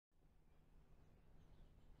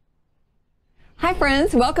Hi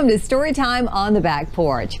friends, welcome to Storytime on the Back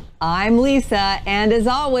Porch. I'm Lisa, and as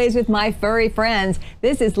always with my furry friends,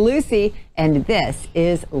 this is Lucy and this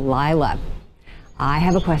is Lila. I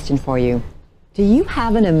have a question for you. Do you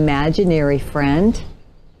have an imaginary friend?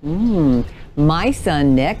 My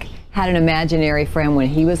son Nick had an imaginary friend when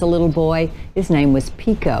he was a little boy. His name was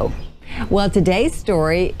Pico. Well, today's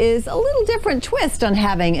story is a little different twist on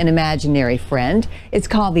having an imaginary friend. It's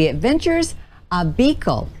called The Adventures of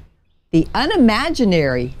Beekle, the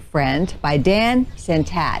Unimaginary Friend by Dan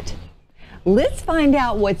Santat. Let's find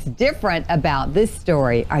out what's different about this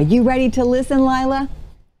story. Are you ready to listen, Lila?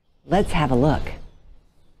 Let's have a look.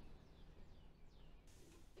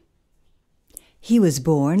 He was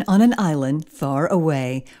born on an island far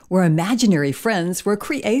away where imaginary friends were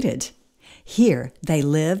created. Here they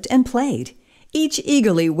lived and played, each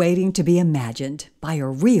eagerly waiting to be imagined by a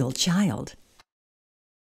real child.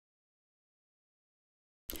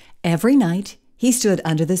 Every night, he stood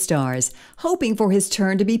under the stars, hoping for his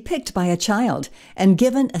turn to be picked by a child and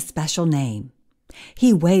given a special name.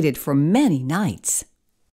 He waited for many nights.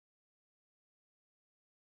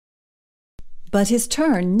 But his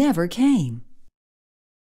turn never came.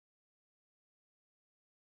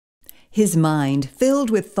 His mind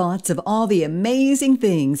filled with thoughts of all the amazing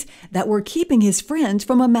things that were keeping his friend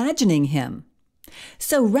from imagining him.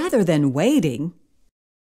 So rather than waiting,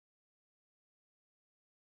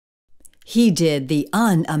 he did the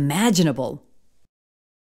unimaginable.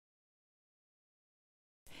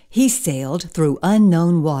 He sailed through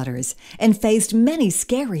unknown waters and faced many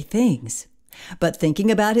scary things. But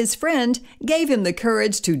thinking about his friend gave him the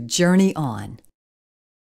courage to journey on.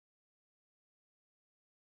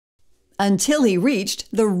 Until he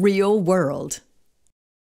reached the real world.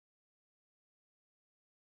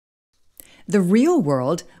 The real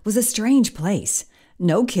world was a strange place.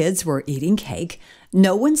 No kids were eating cake,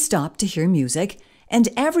 no one stopped to hear music, and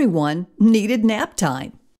everyone needed nap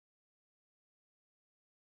time.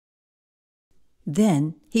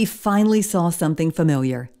 Then he finally saw something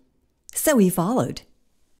familiar, so he followed.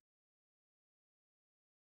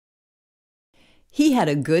 He had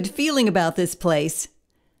a good feeling about this place.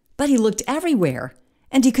 But he looked everywhere,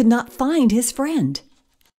 and he could not find his friend.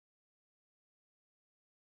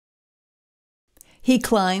 He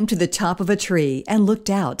climbed to the top of a tree and looked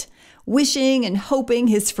out, wishing and hoping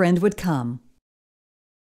his friend would come.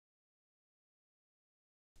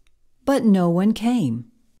 But no one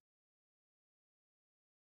came.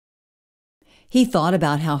 He thought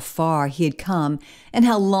about how far he had come and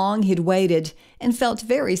how long he'd waited and felt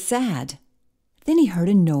very sad. Then he heard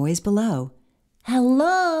a noise below.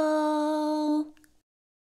 Hello?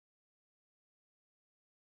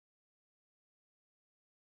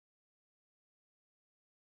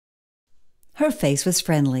 Her face was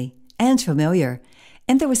friendly and familiar,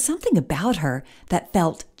 and there was something about her that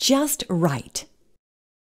felt just right.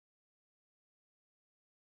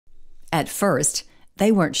 At first,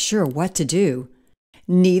 they weren't sure what to do.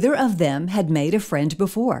 Neither of them had made a friend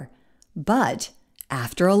before, but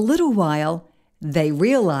after a little while, they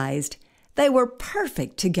realized they were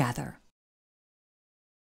perfect together.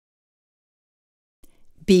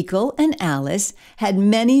 Beekle and Alice had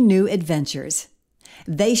many new adventures.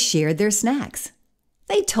 They shared their snacks.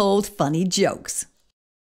 They told funny jokes.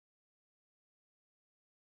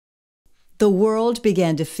 The world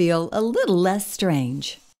began to feel a little less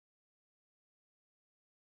strange.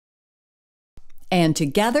 And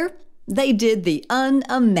together, they did the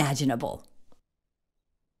unimaginable.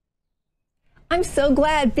 I'm so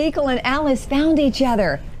glad Beekle and Alice found each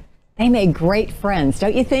other. They made great friends,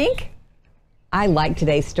 don't you think? I like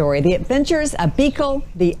today's story, The Adventures of Beekle,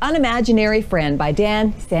 the Unimaginary Friend by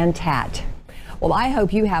Dan Santat. Well, I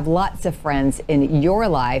hope you have lots of friends in your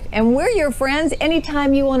life, and we're your friends.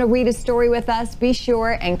 Anytime you want to read a story with us, be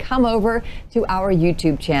sure and come over to our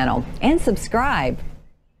YouTube channel and subscribe.